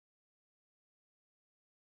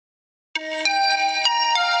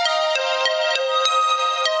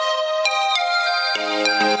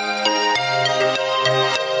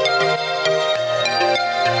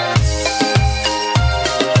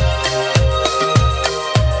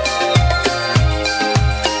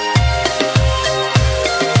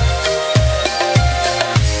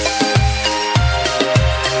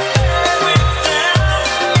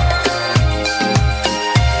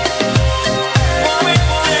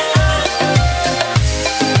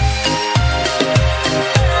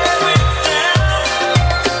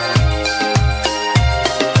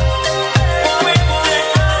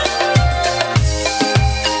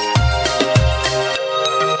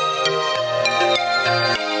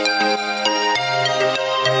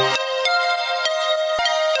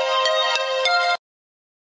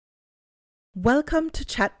Welcome to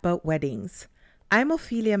Chat About Weddings. I'm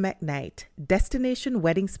Ophelia McKnight, Destination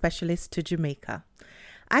Wedding Specialist to Jamaica.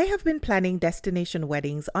 I have been planning destination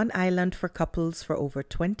weddings on island for couples for over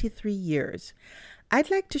 23 years.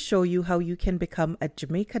 I'd like to show you how you can become a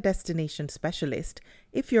Jamaica destination specialist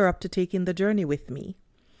if you're up to taking the journey with me.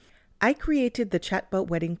 I created the Chat About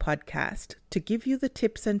Wedding podcast to give you the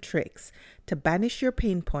tips and tricks to banish your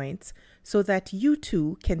pain points so that you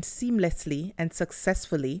too can seamlessly and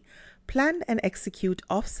successfully plan and execute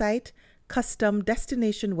off-site, custom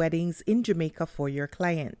destination weddings in Jamaica for your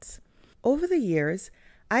clients. Over the years,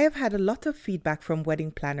 I have had a lot of feedback from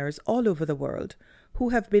wedding planners all over the world who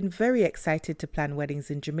have been very excited to plan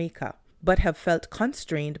weddings in Jamaica, but have felt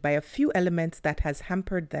constrained by a few elements that has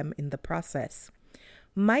hampered them in the process.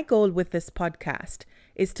 My goal with this podcast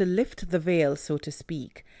is to lift the veil, so to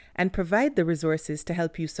speak, and provide the resources to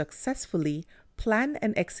help you successfully plan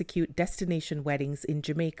and execute destination weddings in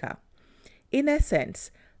Jamaica. In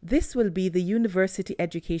essence, this will be the university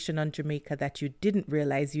education on Jamaica that you didn't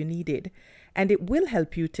realize you needed, and it will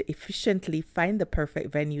help you to efficiently find the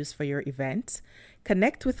perfect venues for your events,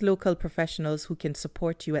 connect with local professionals who can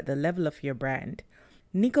support you at the level of your brand,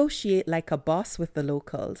 negotiate like a boss with the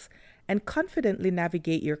locals, and confidently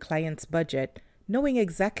navigate your client's budget, knowing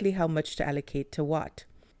exactly how much to allocate to what.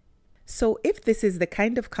 So if this is the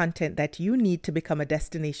kind of content that you need to become a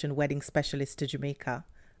destination wedding specialist to Jamaica,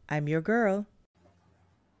 I'm your girl.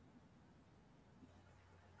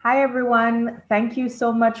 Hi, everyone. Thank you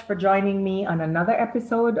so much for joining me on another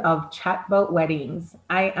episode of Chat About Weddings.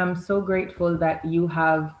 I am so grateful that you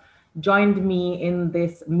have joined me in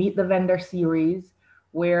this Meet the Vendor series,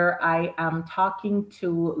 where I am talking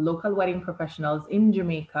to local wedding professionals in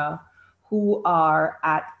Jamaica who are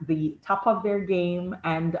at the top of their game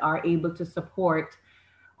and are able to support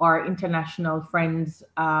our international friends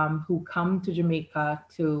who come to Jamaica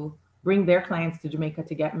to bring their clients to Jamaica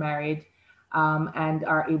to get married and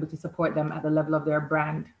are able to support them at the level of their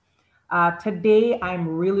brand. Today, I'm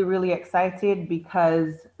really excited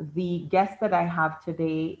because the guest that I have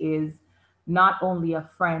today is not only a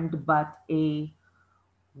friend, but a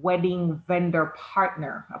wedding vendor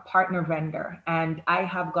partner, a partner vendor. And I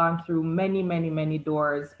have gone through many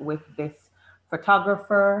doors with this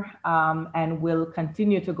photographer and will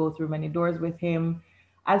continue to go through many doors with him.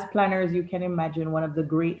 As planners, you can imagine one of the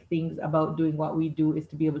great things about doing what we do is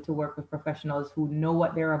to be able to work with professionals who know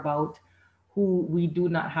what they're about, who we do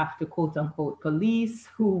not have to quote unquote police,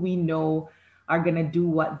 who we know are going to do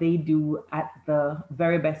what they do at the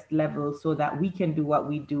very best level so that we can do what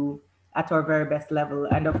we do at our very best level.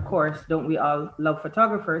 And of course, don't we all love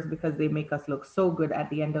photographers because they make us look so good at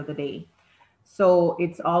the end of the day. So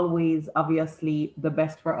it's always obviously the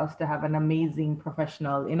best for us to have an amazing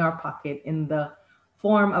professional in our pocket in the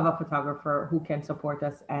form of a photographer who can support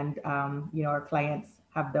us and our clients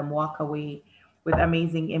have them walk away with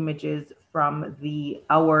amazing images from the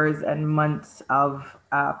hours and months of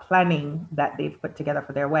planning that they've put together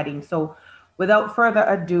for their wedding. So without further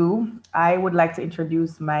ado, I would like to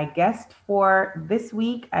introduce my guest for this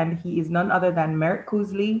week, and he is none other than Merrick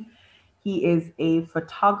Cousley. He is a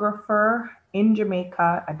photographer in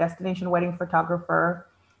Jamaica, a destination wedding photographer,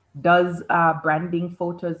 does branding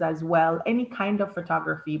photos as well, any kind of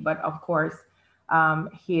photography, but of course,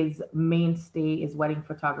 his mainstay is wedding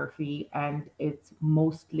photography, and it's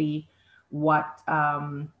mostly what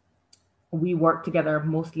we work together,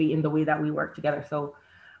 mostly in the way that we work together. So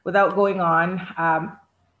without going on,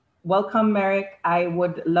 welcome, Merrick. I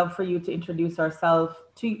would love for you to introduce yourself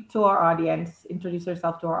to our audience,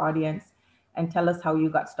 and tell us how you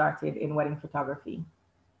got started in wedding photography.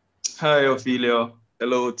 Hi, Ophelia.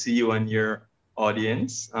 Hello to you and your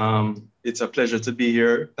audience. It's a pleasure to be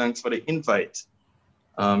here. Thanks for the invite.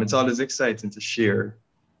 It's always exciting to share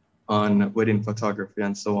on wedding photography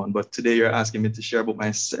and so on. But today you're asking me to share about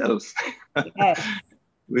myself, yes.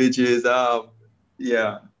 Which is,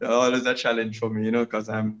 always a challenge for me, because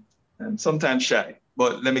I'm sometimes shy,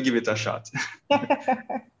 but let me give it a shot.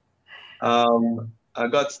 I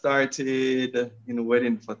got started in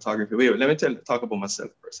wedding photography. Wait, let me talk about myself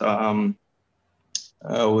first.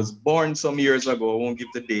 I was born some years ago. I won't give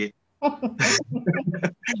the date.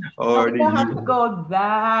 Or you don't have to go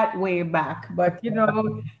that way back, but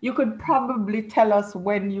you could probably tell us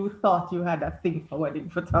when you thought you had a thing for wedding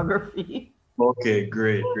photography. Okay,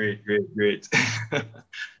 great.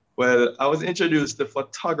 Well, I was introduced to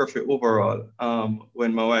photography overall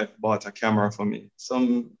when my wife bought a camera for me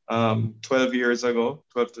some 12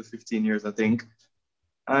 to 15 years, I think.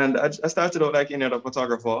 And I started out like any other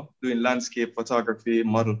photographer, doing landscape photography,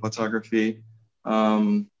 model photography,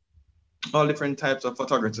 all different types of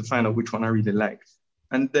photography to find out which one I really liked.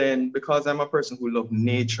 And then because I'm a person who loves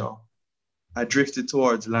nature, I drifted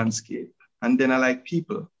towards landscape. And then I like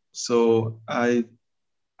people. So I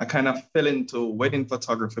kind of fell into wedding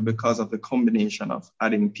photography because of the combination of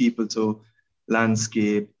adding people to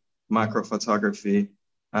landscape, macro photography.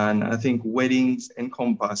 And I think weddings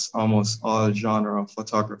encompass almost all genre of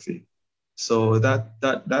photography. So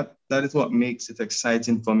that is what makes it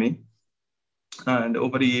exciting for me. And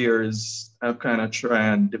over the years, I've kind of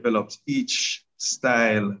tried and developed each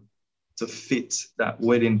style to fit that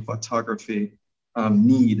wedding photography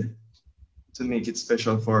need to make it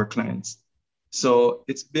special for our clients. So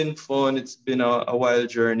it's been fun. It's been a wild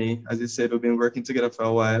journey. As you said, we've been working together for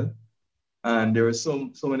a while, and there were so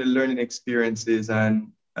many learning experiences,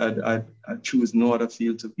 and I choose no other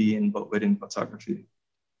field to be in but wedding photography.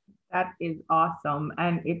 That is awesome.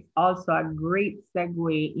 And it's also a great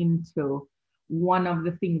segue into one of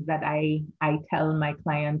the things that I tell my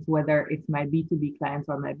clients, whether it's my B2B clients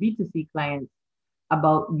or my B2C clients,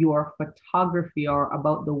 about your photography or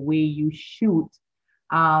about the way you shoot.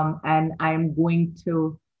 And I'm going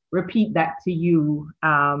to repeat that to you,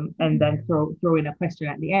 and then throw in a question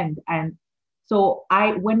at the end. And so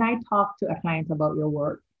when I talk to a client about your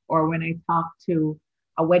work, or when I talk to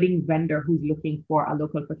a wedding vendor who's looking for a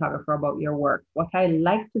local photographer about your work, what I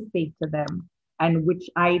like to say to them, and which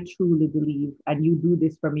I truly believe, and you do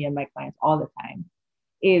this for me and my clients all the time,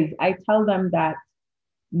 is I tell them that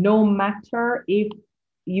no matter if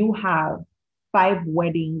you have 5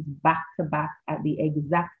 weddings back to back at the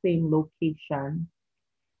exact same location,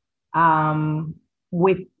 um,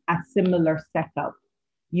 with a similar setup,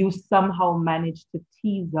 you somehow manage to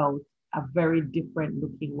tease out a very different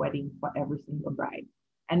looking wedding for every single bride.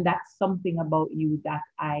 And that's something about you that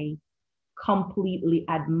I completely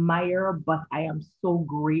admire, but I am so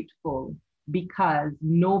grateful, because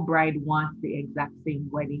no bride wants the exact same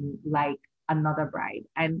wedding like another bride.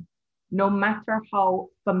 And no matter how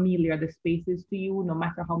familiar the space is to you, no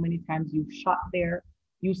matter how many times you've shot there,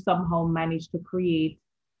 you somehow manage to create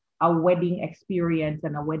a wedding experience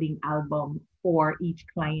and a wedding album for each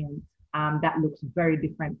client, that looks very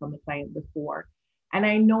different from the client before. And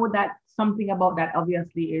I know that something about that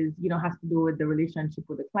obviously is, has to do with the relationship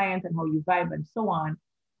with the client and how you vibe and so on.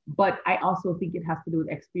 But I also think it has to do with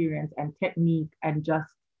experience and technique and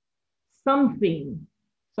just something.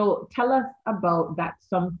 So tell us about that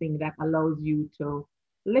something that allows you to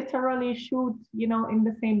literally shoot, in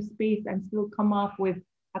the same space and still come up with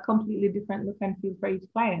a completely different look and feel for each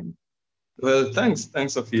client. Well,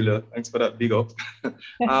 thanks, Ophelia. Thanks for that big up.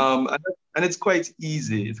 And it's quite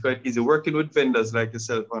easy. It's quite easy working with vendors like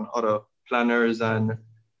yourself and other planners and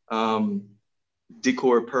um,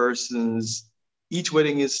 decor persons. Each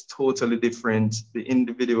wedding is totally different. The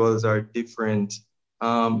individuals are different.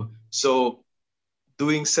 So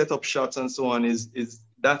doing setup shots and so on is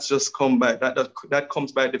that's just come by that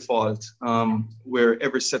comes by default, where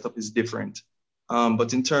every setup is different.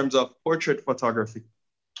 But in terms of portrait photography,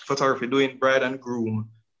 doing bride and groom,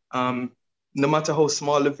 no matter how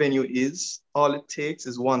small the venue is, all it takes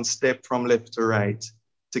is one step from left to right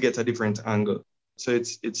to get a different angle. So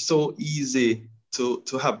it's so easy to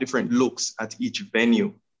have different looks at each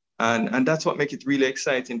venue. And that's what makes it really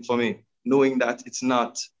exciting for me, knowing that it's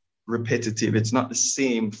not repetitive. It's not the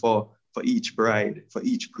same for each bride, for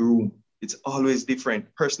each groom. It's always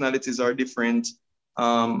different. Personalities are different.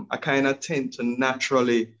 I kind of tend to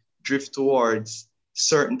naturally drift towards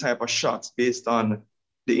certain type of shots based on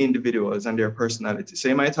the individuals and their personality. So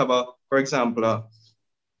you might have for example,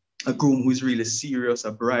 a groom who is really serious,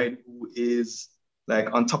 a bride who is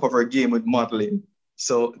like on top of her game with modeling.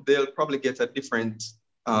 So they'll probably get a different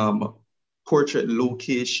portrait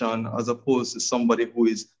location as opposed to somebody who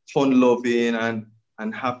is fun loving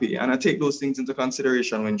and happy. And I take those things into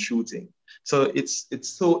consideration when shooting. So it's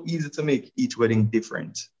so easy to make each wedding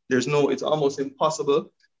different. It's almost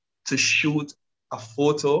impossible to shoot a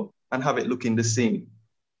photo and have it looking the same,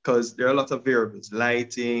 because there are a lot of variables,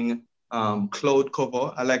 lighting, cloud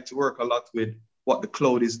cover. I like to work a lot with what the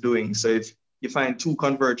cloud is doing. So if you find 2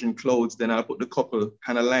 converging clouds, then I'll put the couple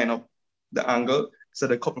kind of line up the angle so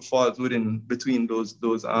the couple falls between those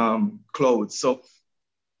clouds. So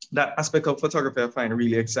that aspect of photography I find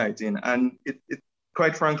really exciting. And it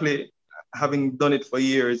quite frankly, having done it for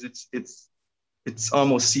years, it's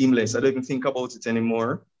almost seamless. I don't even think about it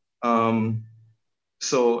anymore.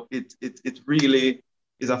 So it really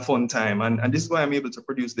is a fun time. And this is why I'm able to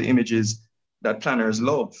produce the images that planners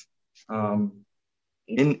love. In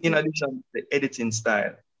addition, the editing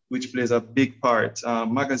style, which plays a big part.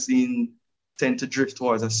 Magazines tend to drift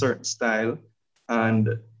towards a certain style.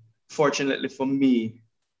 And fortunately for me,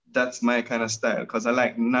 that's my kind of style, because I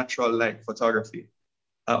like natural light photography.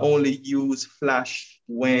 I only use Flash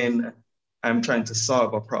when I'm trying to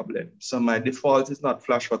solve a problem. So my default is not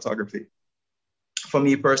Flash photography. For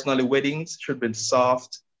me personally, weddings should be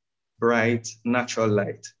soft, bright, natural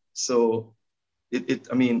light. So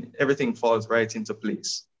I mean, everything falls right into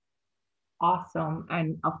place. Awesome.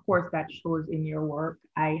 And of course, that shows in your work.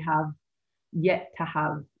 I have yet to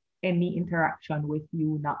have any interaction with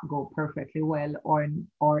you not go perfectly well,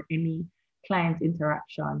 or any client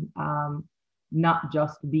interaction not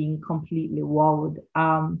just being completely wowed.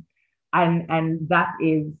 And that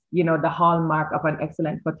is, the hallmark of an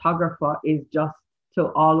excellent photographer is just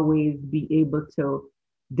to always be able to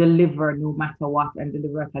deliver no matter what, and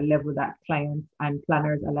deliver at a level that clients and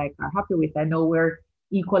planners alike are happy with. I know we're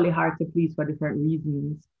equally hard to please for different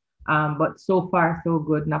reasons, but so far so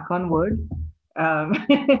good. Knock on wood.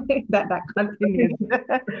 That continues.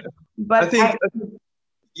 But I think,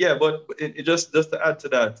 yeah, but just to add to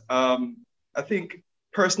that, I think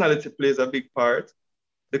personality plays a big part.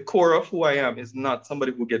 The core of who I am is not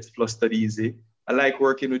somebody who gets flustered easy. I like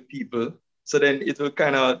working with people. So then it will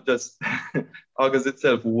kind of just augurs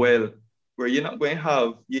itself well, where you're not going to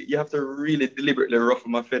have, you have to really deliberately ruffle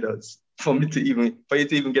my feathers for you to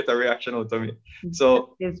even get a reaction out of me.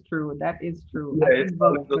 So that is true. That is true. yeah, I it's can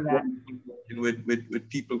vote for that. with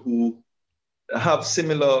people who have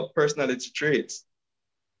similar personality traits.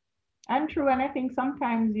 And true, and I think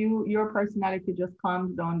sometimes your personality just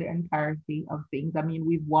calms down the entirety of things. I mean,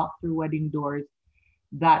 we've walked through wedding doors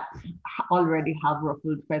that already have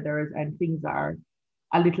ruffled feathers and things are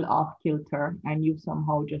a little off kilter, and you've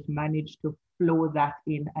somehow just managed to flow that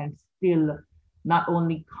in and still not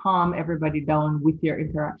only calm everybody down with your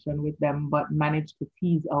interaction with them, but manage to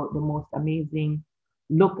tease out the most amazing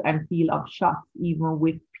look and feel of shots, even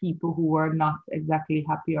with people who were not exactly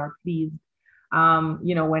happy or pleased.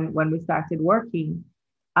 When we started working,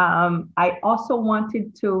 I also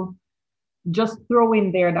wanted to just throw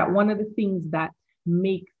in there that one of the things that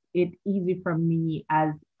makes it easy for me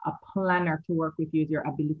as a planner to work with you is your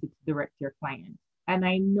ability to direct your client. And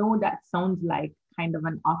I know that sounds like kind of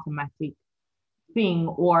an automatic thing,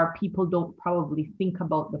 or people don't probably think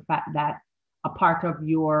about the fact that a part of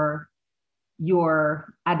your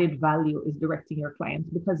added value is directing your clients,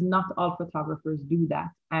 because not all photographers do that.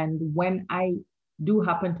 And when I do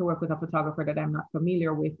happen to work with a photographer that I'm not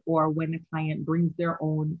familiar with, or when a client brings their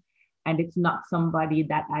own and it's not somebody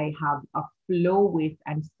that I have a flow with,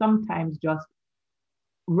 and sometimes just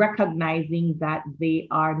recognizing that they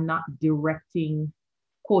are not directing,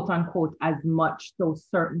 quote unquote, as much. So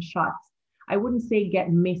certain shots, I wouldn't say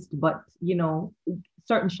get missed, but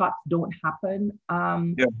certain shots don't happen.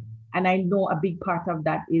 Yeah. And I know a big part of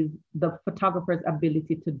that is the photographer's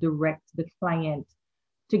ability to direct the client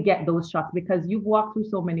to get those shots, because you've walked through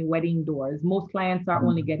so many wedding doors. Most clients are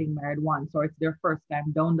only getting married once, or it's their first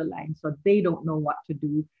time down the line. So they don't know what to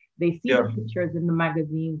do. They see the pictures in the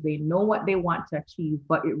magazines, they know what they want to achieve,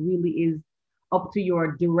 but it really is up to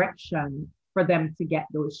your direction for them to get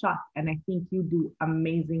those shots. And I think you do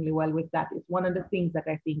amazingly well with that. It's one of the things that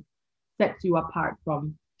I think sets you apart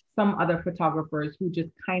from some other photographers who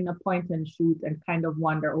just kind of point and shoot and kind of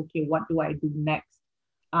wonder, okay, what do I do next?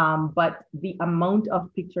 But the amount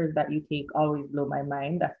of pictures that you take always blow my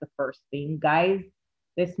mind. That's the first thing. Guys,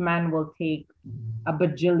 this man will take a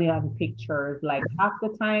bajillion pictures, like half the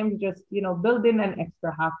time, just, build in an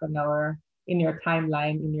extra half an hour in your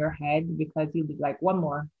timeline in your head, because you'll be like, one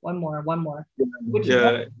more, which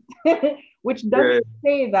which doesn't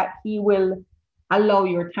say that he will allow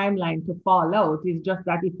your timeline to fall out. It's just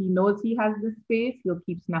that if he knows he has the space, he'll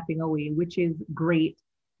keep snapping away, which is great.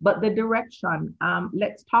 But the direction,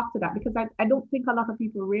 let's talk to that, because I don't think a lot of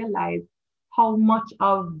people realize how much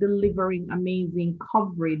of delivering amazing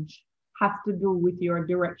coverage has to do with your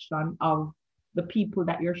direction of the people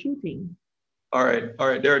that you're shooting. All right.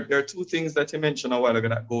 There are two things that you mentioned a while ago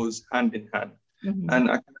that goes hand in hand. Mm-hmm.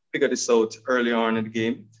 And I figured this out early on in the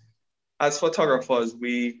game. As photographers,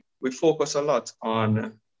 we focus a lot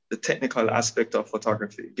on the technical aspect of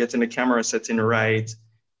photography, getting the camera setting right,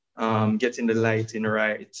 getting the lighting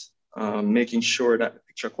right, making sure that the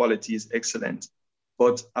picture quality is excellent.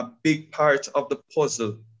 But a big part of the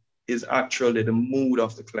puzzle is actually the mood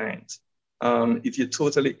of the client. If you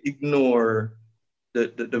totally ignore the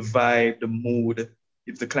vibe, the mood,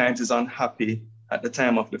 if the client is unhappy at the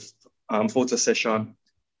time of the photo session,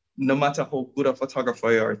 no matter how good a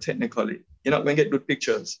photographer you are technically, you're not going to get good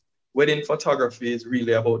pictures. Wedding photography is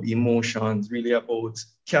really about the emotions, really about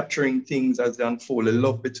capturing things as they unfold, the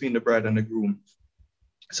love between the bride and the groom.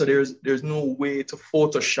 So there's no way to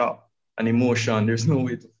Photoshop an emotion. There's no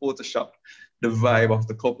way to Photoshop the vibe of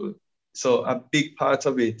the couple. So a big part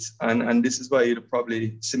of it, and this is why you'd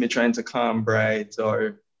probably see me trying to calm bright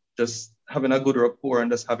or just having a good rapport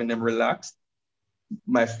and just having them relaxed.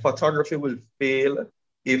 My photography will fail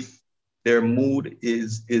if their mood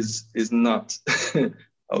is not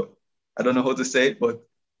I don't know how to say it, but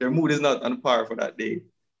their mood is not on par for that day.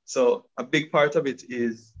 So a big part of it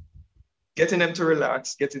is getting them to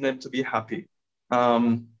relax, getting them to be happy.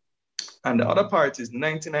 Um, and the other part is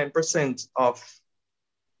 99% of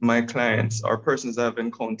my clients or persons I've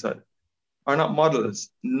encountered are not models.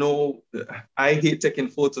 No, I hate taking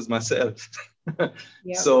photos myself.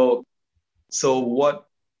 Yep. So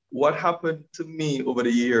what happened to me over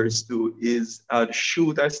the years too is I'd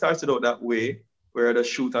shoot. I started out that way, where I'd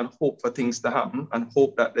shoot and hope for things to happen and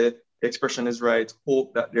hope that the expression is right,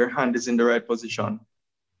 hope that their hand is in the right position.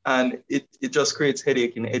 And it just creates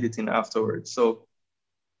headache in editing afterwards. So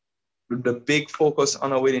the big focus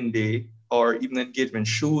on a wedding day or even engagement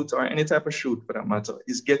shoot or any type of shoot for that matter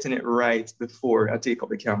is getting it right before I take up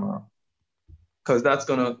the camera. Because that's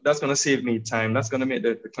gonna save me time. That's gonna make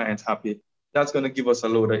the client happy. That's gonna give us a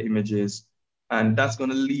load of images. And that's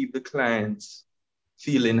gonna leave the clients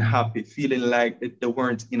feeling happy, feeling like they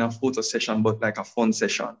weren't in a photo session, but like a fun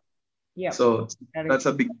session. Yep. So that's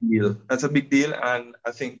a big deal. That's a big deal. And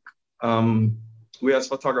I think we as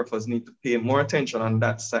photographers need to pay more attention on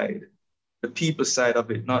that side, the people side of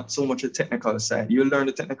it, not so much the technical side. You'll learn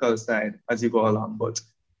the technical side as you go along, but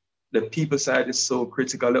the people side is so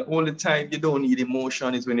critical. The only time you don't need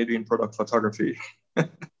emotion is when you're doing product photography.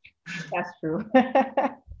 That's true.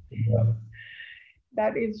 Yeah.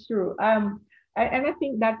 That is true. And I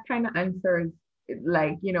think that kind of answers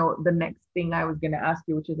like, the next thing I was going to ask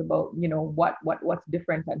you, which is about, what's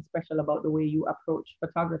different and special about the way you approach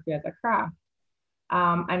photography as a craft.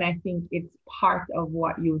 And I think it's part of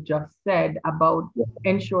what you just said about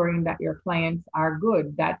ensuring that your clients are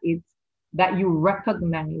good, that you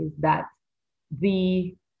recognize that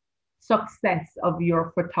the success of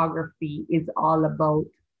your photography is all about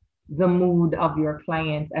the mood of your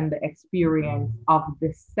client and the experience of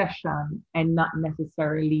the session, and not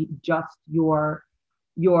necessarily just your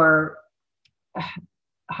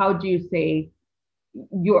how do you say,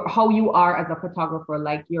 your how you are as a photographer,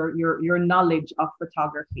 like your knowledge of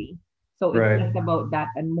photography. So it's Right. less about that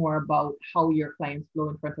and more about how your clients flow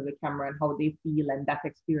in front of the camera and how they feel, and that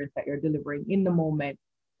experience that you're delivering in the moment,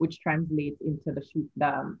 which translates into the shoot,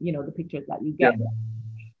 the pictures that you Yeah. get.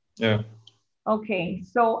 Yeah. Okay,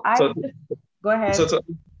 so I So just go so ahead. to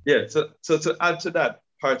yeah, so to add to that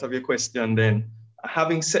part of your question then,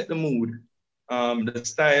 having set the mood, the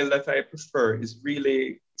style that I prefer is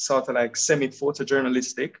really sort of like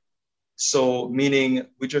semi-photojournalistic. So meaning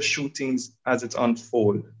we just shoot things as it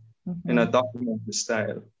unfold in a Mhm. documentary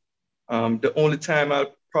style. The only time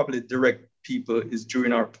I'll probably direct people is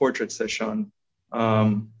during our portrait session,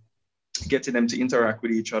 um, getting them to interact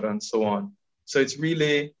with each other and so on. So it's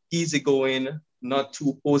really easygoing, not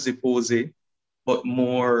too posy, but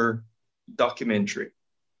more documentary.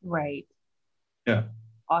 Right. Yeah.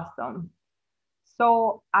 Awesome.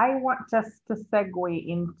 So I want just to segue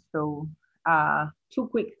into two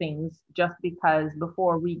quick things, just because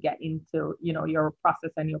before we get into your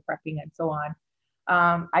process and your prepping and so on,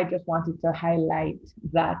 I just wanted to highlight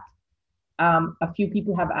that a few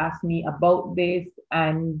people have asked me about this,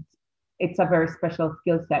 and it's a very special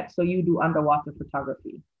skill set. So you do underwater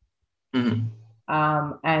photography. Mhm.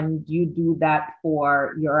 And you do that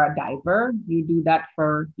for, you're a diver, you do that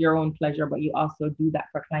for your own pleasure, but you also do that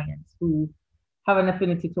for clients who have an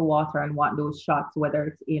affinity to water and want those shots, whether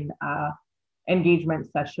it's in a engagement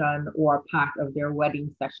session or part of their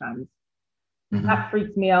wedding sessions. Mhm. That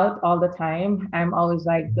freaks me out all the time. I'm always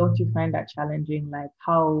like, don't you find that challenging? Like,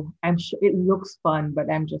 how I'm sure it looks fun, but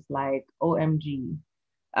I'm just like, OMG.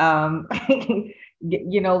 What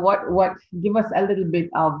give us a little bit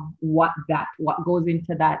of what goes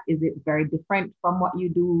into that. Is it very different from what you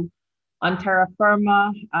do on terra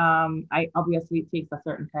firma? I obviously, it takes a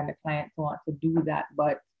certain kind of client to want to do that,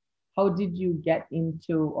 but how did you get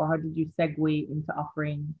into, or how did you segue into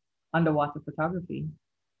offering underwater photography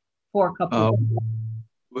for couples?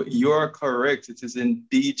 Um, you are correct. It is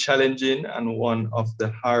indeed challenging and one of the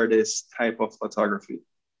hardest type of photography.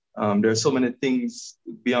 There are so many things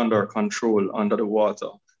beyond our control under the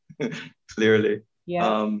water, clearly. Yeah.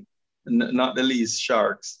 Um, not the least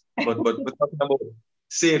sharks, but we're talking about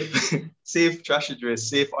safe, safe trashy dress,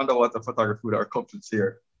 safe underwater photography with our couples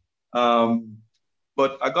here. Um,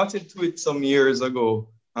 but I got into it some years ago,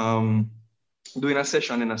 doing a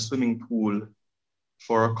session in a swimming pool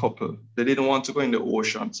for a couple. They didn't want to go in the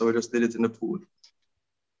ocean, so we just did it in the pool.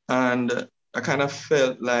 And I kind of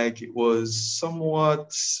felt like it was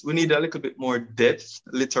somewhat, we need a little bit more depth,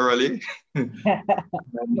 literally.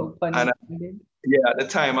 No pun And intended. yeah, at the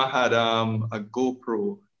time I had a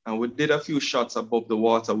GoPro and we did a few shots above the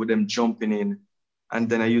water with them jumping in. And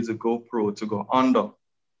then I used a GoPro to go under.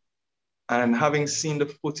 And having seen the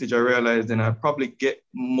footage, I realized then I'd probably get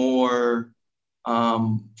more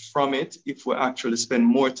from it if we actually spend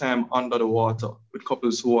more time under the water with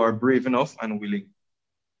couples who are brave enough and willing.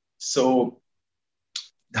 So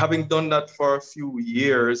having done that for a few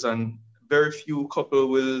years, and very few couple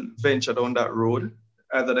will venture down that road.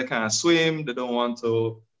 Either they can't swim, they don't want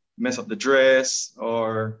to mess up the dress,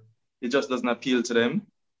 or it just doesn't appeal to them.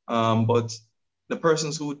 But the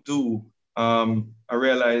persons who do, I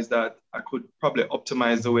realized that I could probably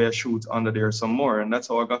optimize the way I shoot under there some more. And that's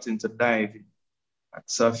how I got into diving.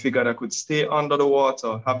 So I figured I could stay under the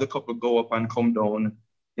water, have the couple go up and come down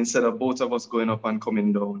instead of both of us going up and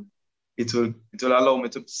coming down. It will allow me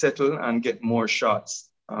to settle and get more shots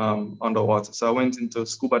underwater. So I went into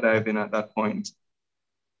scuba diving at that point,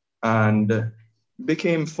 and it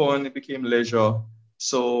became fun. It became leisure.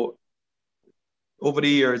 So over the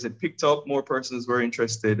years, it picked up. More persons were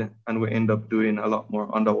interested, and we end up doing a lot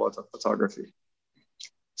more underwater photography.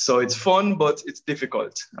 So it's fun, but it's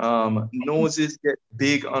difficult. Noses get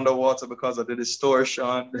big underwater because of the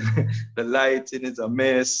distortion. The lighting is a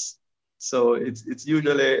mess. So it's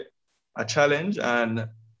usually a challenge, and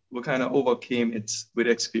we kind of overcame it with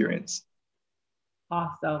experience.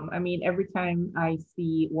 Awesome. I mean, every time I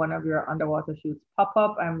see one of your underwater shoots pop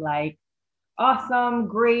up, I'm like, awesome,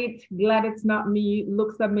 great, glad it's not me,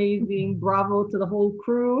 looks amazing, bravo to the whole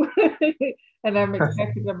crew. And I'm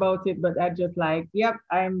excited about it, but I just like, yep,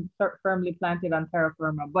 I'm firmly planted on terra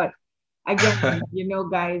firma. But again,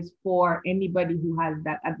 guys, for anybody who has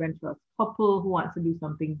that adventurous couple who wants to do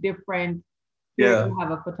something different, here Yeah, you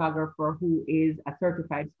have a photographer who is a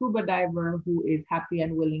certified scuba diver who is happy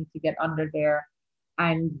and willing to get under there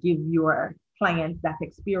and give your clients that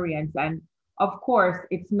experience. And of course,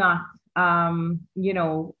 it's not, we're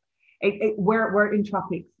in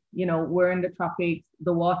tropics. We're in the tropics.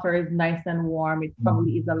 The water is nice and warm. It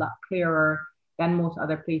probably is a lot clearer than most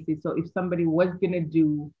other places. So if somebody was going to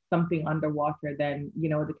do something underwater, then,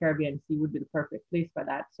 the Caribbean Sea would be the perfect place for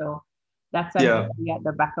that. So that's something yeah, to be at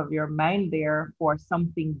the back of your mind there for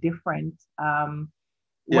something different.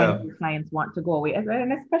 When yeah. your clients want to go away.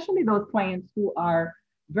 And especially those clients who are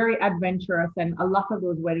very adventurous, and a lot of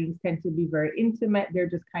those weddings tend to be very intimate. They're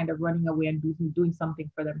just kind of running away and doing something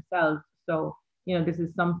for themselves. So, this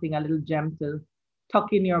is something, a little gem to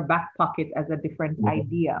tuck in your back pocket as a different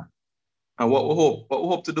idea. And what we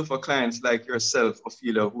hope to do for clients like yourself,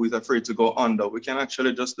 Ophelia, who is afraid to go under, we can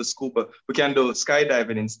actually just do scuba. We can do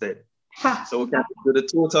skydiving instead. Ha, So we can do the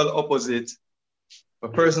total opposite. For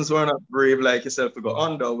persons who are not brave like yourself to go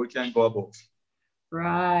under, we can go above.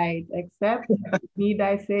 right. Except, need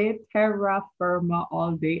I say, terra firma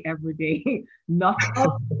all day, every day. Not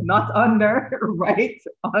up, not under, right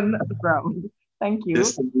on the ground. Thank you.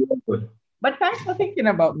 This will be good. But thanks for thinking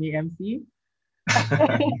about me, MC.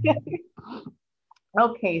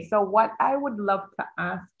 Okay, so what I would love to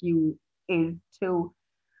ask you is to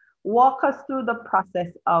walk us through the process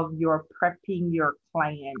of your prepping your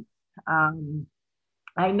clients. Um,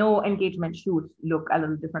 I know engagement shoots look a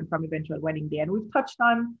little different from eventual wedding day, and we've touched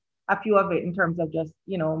on a few of it in terms of just,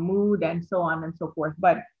 mood and so on and so forth.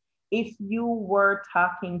 But if you were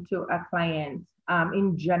talking to a client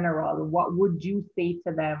in general, what would you say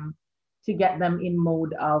to them to get them in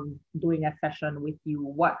mode of doing a session with you?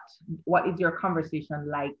 What is your conversation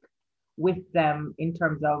like with them in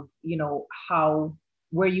terms of, how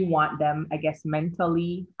where you want them, I guess,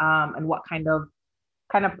 mentally, and what kind of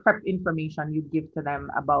prep information you give to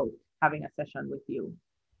them about having a session with you?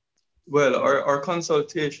 Well, our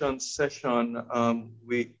consultation session,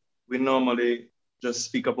 we normally just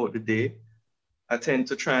speak about the day. I tend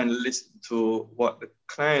to try and listen to what the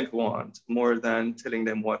client wants more than telling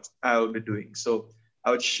them what I'll be doing. So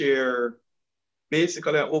I would share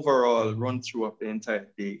basically an overall run through of the entire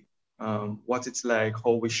day, what it's like,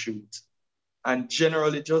 how we shoot, and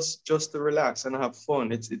generally just to relax and have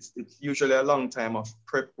fun. It's usually a long time of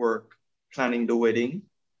prep work, planning the wedding,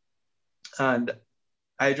 and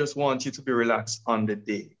I just want you to be relaxed on the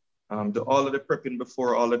day. Do all of the prepping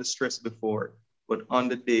before, all of the stress before, but on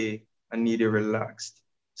the day, I need you relaxed.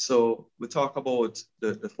 So we talk about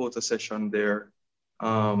the photo session there.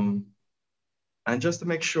 Um, and just to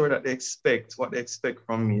make sure that they expect what they expect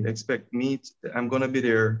from me. They expect me, I'm going to be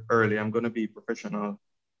there early. I'm going to be professional.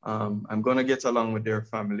 I'm going to get along with their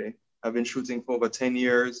family. I've been shooting for over 10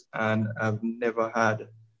 years and I've never had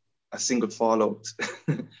a single fallout.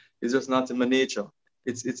 It's just not in my nature.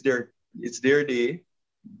 It's their day.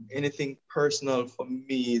 Anything personal for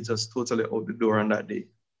me is just totally out the door on that day. Yeah.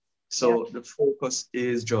 So the focus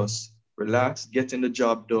is just relax, getting the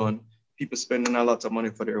job done. People spending a lot of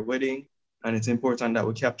money for their wedding, and it's important that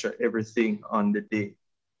we capture everything on the day.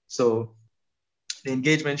 So the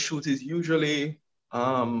engagement shoot is usually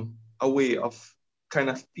a way of kind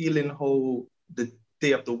of feeling how the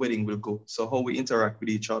day of the wedding will go. So how we interact with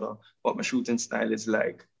each other, what my shooting style is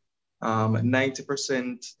like.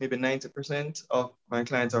 90%, maybe 90% of my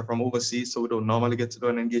clients are from overseas, so we don't normally get to do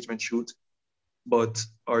an engagement shoot. But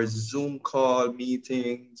our Zoom call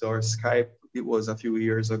meetings or Skype, it was a few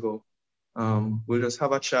years ago. We'll just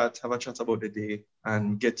have a chat about the day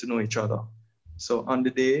and get to know each other. So on the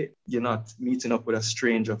day, you're not meeting up with a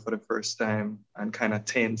stranger for the first time and kind of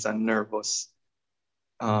tense and nervous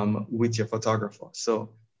with your photographer.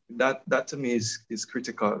 So that to me is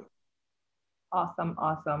critical. Awesome,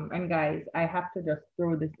 awesome. And guys, I have to just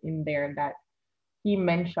throw this in there that he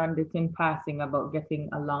mentioned it in passing about getting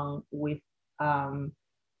along with um,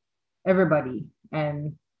 everybody.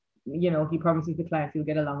 And, he promises the clients he'll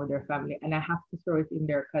get along with their family. And I have to throw it in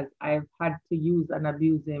there because I've had to use and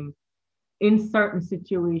abuse him in certain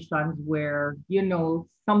situations where,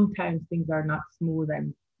 sometimes things are not smooth.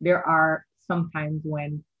 And there are sometimes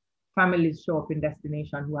when families show up in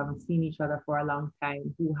destination who haven't seen each other for a long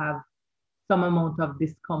time, who have some amount of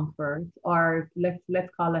discomfort, or let's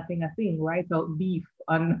call a thing, right? Out beef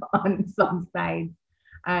on on some sides.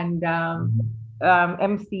 And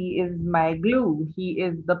MC is my glue. He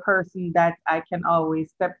is the person that I can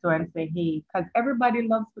always step to and say, hey, because everybody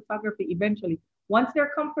loves photography eventually. Once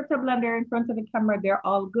they're comfortable and they're in front of the camera, they're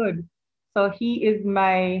all good. So he is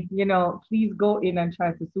my, please go in and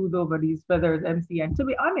try to soothe over these feathers, MC. And to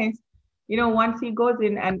be honest, once he goes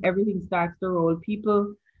in and everything starts to roll,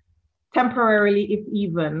 people temporarily, if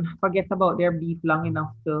even, forget about their beef long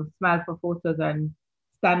enough to smile for photos and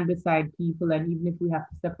stand beside people. And even if we have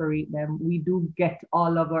to separate them, we do get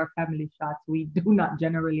all of our family shots. We do not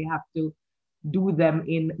generally have to do them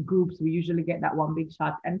in groups. We usually get that one big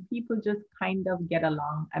shot, and people just kind of get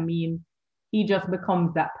along. I mean, he just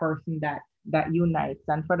becomes that person that unites.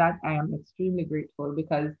 And for that, I am extremely grateful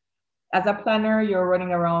because as a planner, you're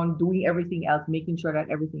running around doing everything else, making sure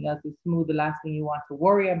that everything else is smooth. The last thing you want to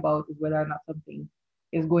worry about is whether or not something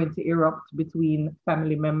is going to erupt between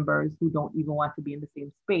family members who don't even want to be in the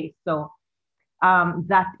same space. So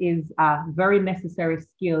that is a very necessary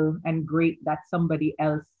skill, and great that somebody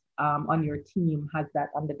else on your team has that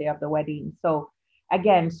on the day of the wedding. So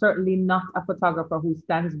again, certainly not a photographer who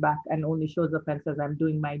stands back and only shows up and says, I'm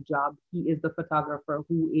doing my job. He is the photographer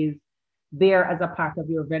who is there as a part of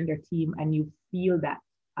your vendor team, and you feel that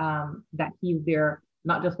he's there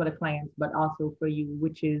not just for the clients but also for you,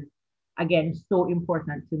 which is again so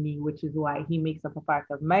important to me, which is why he makes up a part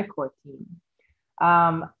of my core team.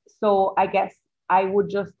 So I guess I would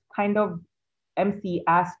just kind of, MC,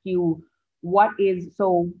 ask you, what is,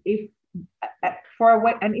 so if for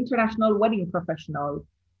an international wedding professional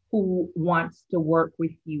who wants to work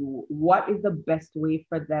with you, what is the best way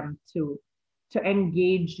for them to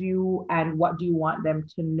engage you, and what do you want them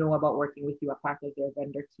to know about working with you as part of their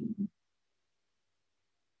vendor team?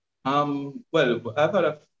 Well, I've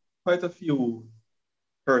had quite a few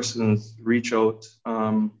persons reach out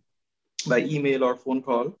by email or phone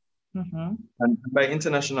call. Mm-hmm. And by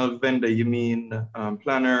international vendor, you mean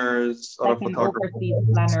planners, other Like an overseas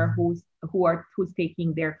photographers? planner who's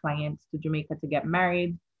taking their clients to Jamaica to get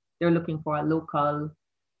married. They're looking for a local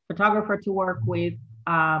photographer to work with.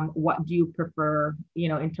 What do you prefer,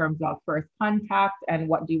 in terms of first contact, and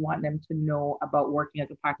what do you want them to know about working as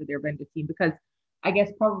a part of their vendor team? Because I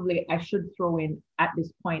guess probably I should throw in at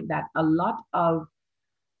this point that a lot of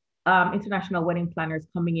international wedding planners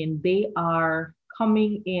coming in, they are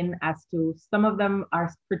coming in as to, some of them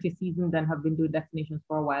are pretty seasoned and have been doing destinations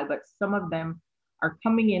for a while, but some of them are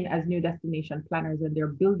coming in as new destination planners, and they're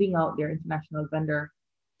building out their international vendor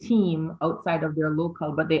team outside of their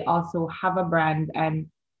local, but they also have a brand. And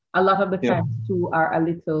a lot of the Yeah, times too are a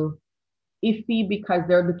little iffy because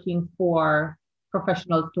they're looking for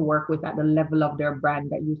professionals to work with at the level of their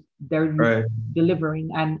brand that they're right.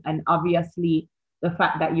 delivering. And obviously the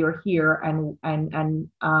fact that you're here and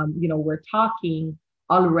we're talking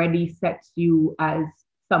already sets you as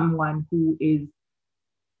someone who is,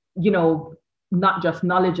 not just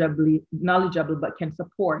knowledgeable, but can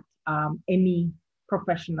support any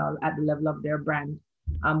professional at the level of their brand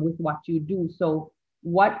with what you do. So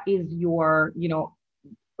what is your,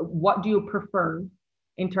 what do you prefer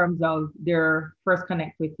in terms of their first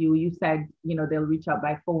connect with you? You said, they'll reach out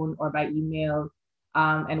by phone or by email.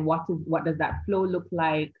 and what does that flow look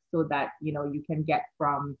like, so that you can get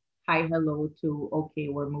from hi hello to okay,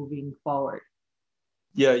 we're moving forward.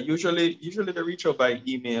 Yeah, usually they reach out by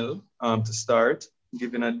email to start,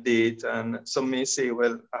 giving a date, and some may say,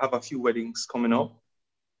 well, I have a few weddings coming up,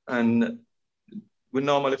 and we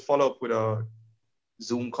normally follow up with a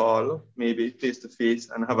Zoom call, maybe face to face,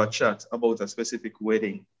 and have a chat about a specific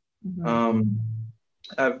wedding. Mm-hmm.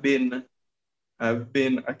 I've been I've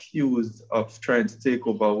been accused of trying to take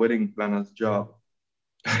over a wedding planner's job,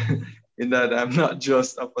 in that I'm not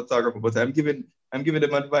just a photographer, but I'm giving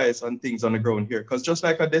them advice on things on the ground here. Because just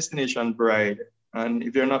like a destination bride, and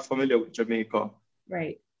if you're not familiar with Jamaica,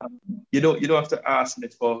 Right. You don't have to ask me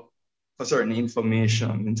for certain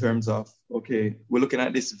information in terms of, okay, we're looking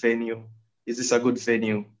at this venue. Is this a good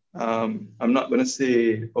venue? I'm not going to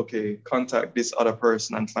say, okay, contact this other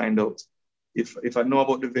person and find out. If I know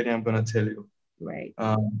about the venue, I'm going to tell you. Right.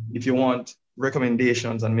 If you want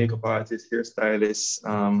recommendations on makeup artists, hairstylists,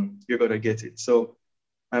 you're going to get it. So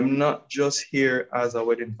I'm not just here as a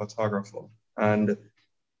wedding photographer. And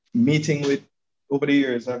over the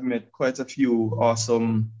years, I've met quite a few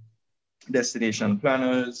awesome destination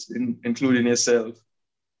planners, including yourself,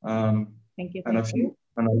 Thank you.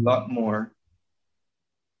 and a lot more.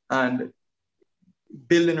 And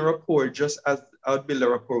building a rapport, just as I would build a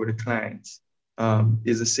rapport with a client,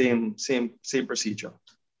 is the same procedure.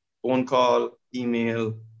 Phone call,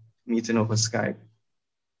 email, meeting over Skype.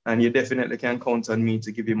 And you definitely can count on me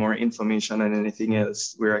to give you more information and anything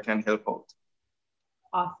else where I can help out.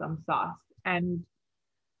 Awesome sauce. And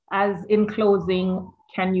as in closing,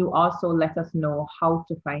 can you also let us know how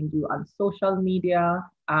to find you on social media?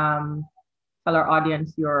 Tell our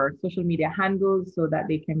audience your social media handles so that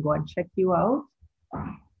they can go and check you out.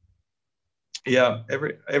 Yeah,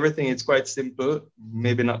 everything is quite simple.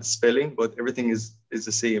 Maybe not spelling, but everything is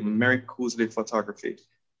the same. Merrick Cousley Photography.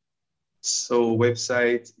 So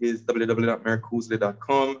website is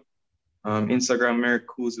www.merrickcousley.com. Instagram, Merrick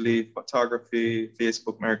Cousley Photography.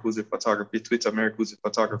 Facebook, Merrick Cousley Photography. Twitter, Merrick Cousley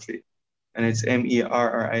Photography. And it's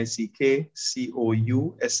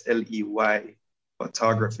MERRICKCOUSLEY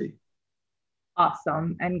Photography.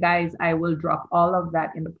 Awesome. And guys, I will drop all of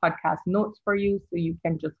that in the podcast notes for you, so you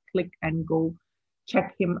can just click and go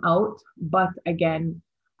check him out. But again,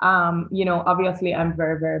 obviously I'm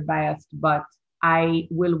very, very biased, but I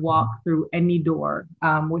will walk through any door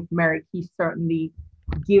with Merrick. He certainly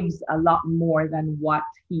gives a lot more than what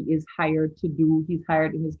he is hired to do. He's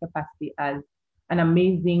hired in his capacity as an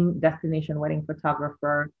amazing destination wedding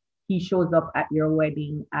photographer. He shows up at your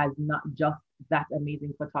wedding as not just that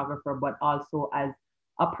amazing photographer, but also as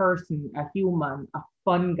a person, a human, a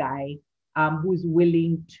fun guy, who's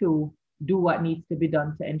willing to do what needs to be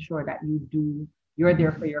done to ensure that you're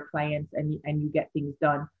there for your clients, and you get things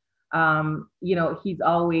done. He's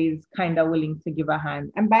always kind of willing to give a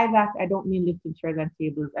hand. And by that, I don't mean lifting chairs and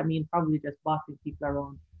tables. I mean probably just bossing people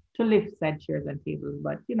around to lift said chairs and tables,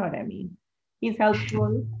 but you know what I mean. He's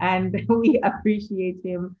helpful, and we appreciate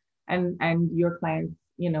him, and your clients,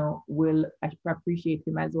 will appreciate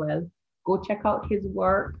him as well. Go check out his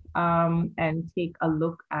work, and take a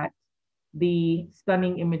look at the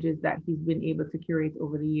stunning images that he's been able to curate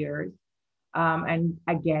over the years. And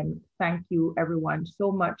again, thank you everyone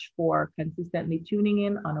so much for consistently tuning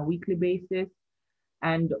in on a weekly basis,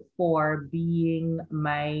 and for being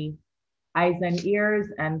my eyes and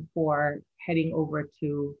ears, and for heading over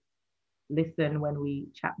to listen when we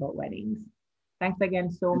chat about weddings. Thanks again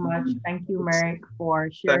so much. Thank you, Merrick, for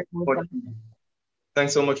sharing with us.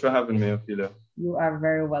 Thanks so much for having me, Ophelia. You are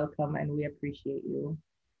very welcome, and we appreciate you.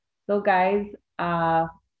 So guys,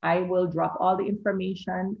 I will drop all the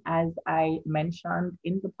information as I mentioned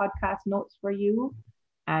in the podcast notes for you.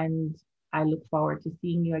 And I look forward to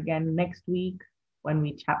seeing you again next week when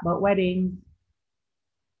we chat about weddings.